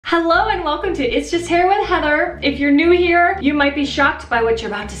Hello and welcome to It's Just Hair with Heather. If you're new here, you might be shocked by what you're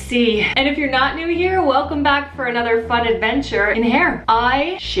about to see. And if you're not new here, welcome back for another fun adventure in hair.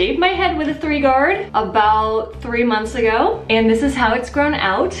 I shaved my head with a 3-guard about 3 months ago, and this is how it's grown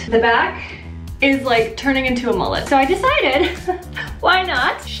out. The back is like turning into a mullet. So I decided, why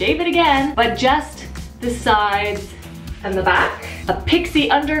not shave it again, but just the sides and the back. A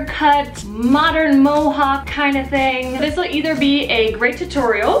Pixie Undercut, modern mohawk kind of thing. This will either be a great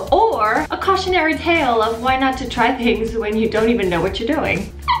tutorial or a cautionary tale of why not to try things when you don't even know what you're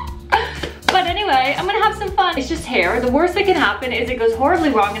doing. But anyway, I'm gonna have some fun. It's just hair. The worst that can happen is it goes horribly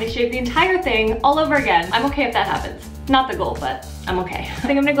wrong and I shave the entire thing all over again. I'm okay if that happens. Not the goal, but I'm okay. I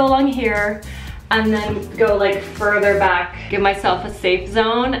think I'm gonna go along here and then go like further back, give myself a safe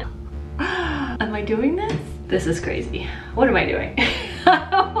zone. Am I doing this? This is crazy. What am I doing?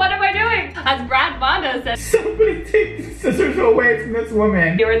 What am I doing? As Brad Mondo said, somebody take the scissors away from this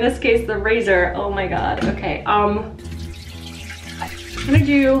woman. Or in this case, the razor. Oh my God. Okay, I'm gonna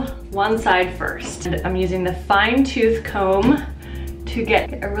do one side first. And I'm using the fine tooth comb to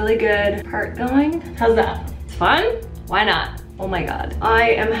get a really good part going. How's that? It's fun? Why not? Oh my God. I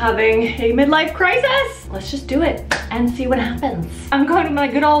am having a midlife crisis. Let's just do it and see what happens. I'm going to my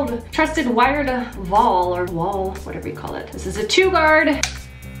good old trusted wired wall or wall, whatever you call it. This is a 2-guard.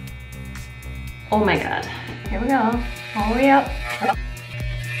 Oh my God. Here we go. All the way up.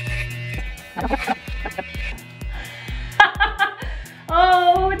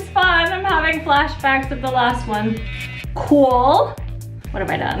 Oh, it's fun. I'm having flashbacks of the last one. Cool. What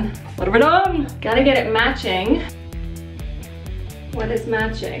have I done? What have I done? Gotta get it matching. What is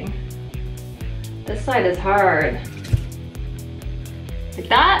matching? This side is hard. Like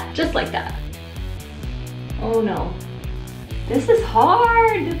that? Just like that. Oh no. This is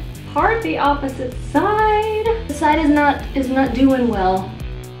hard. Part the opposite side. This side is not doing well.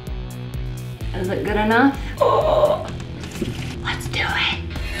 Is it good enough? Oh, let's do it.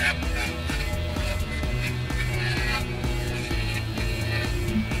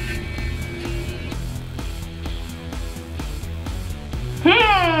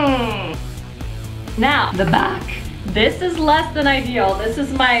 Now, the back. This is less than ideal. This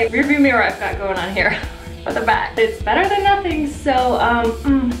is my rearview mirror I've got going on here for the back. It's better than nothing, so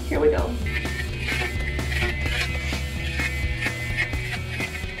here we go.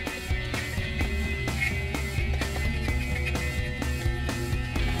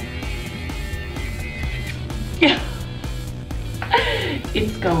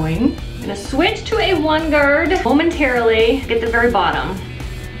 It's going. I'm gonna switch to a 1-guard momentarily, get the very bottom.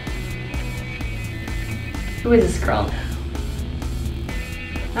 Who is this girl?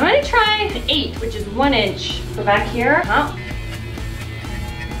 I'm gonna try an 8, which is 1 inch. Go back here. Huh?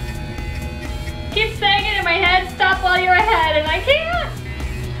 Keep saying it in my head, stop while you're ahead, and I can't.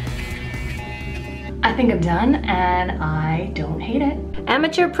 I think I'm done, and I don't hate it.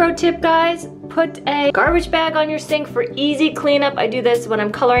 Amateur pro tip, guys. Put a garbage bag on your sink for easy cleanup. I do this when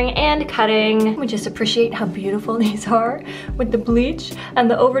I'm coloring and cutting. We just appreciate how beautiful these are with the bleach and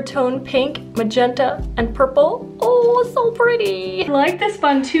the overtone pink, magenta, and purple. Oh, so pretty. I like this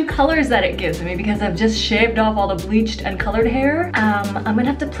fun 2 colors that it gives me because I've just shaved off all the bleached and colored hair. I'm gonna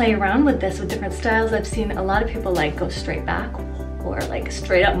have to play around with this with different styles. I've seen a lot of people like go straight back or like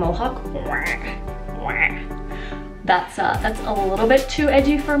straight up mohawk. That's a little bit too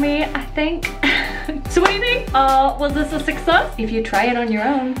edgy for me, I think. So what do you think? Was this a success? If you try it on your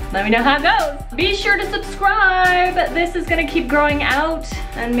own, let me know how it goes. Be sure to subscribe. This is gonna keep growing out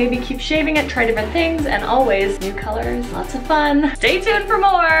and maybe keep shaving it, try different things, and always new colors, lots of fun. Stay tuned for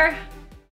more.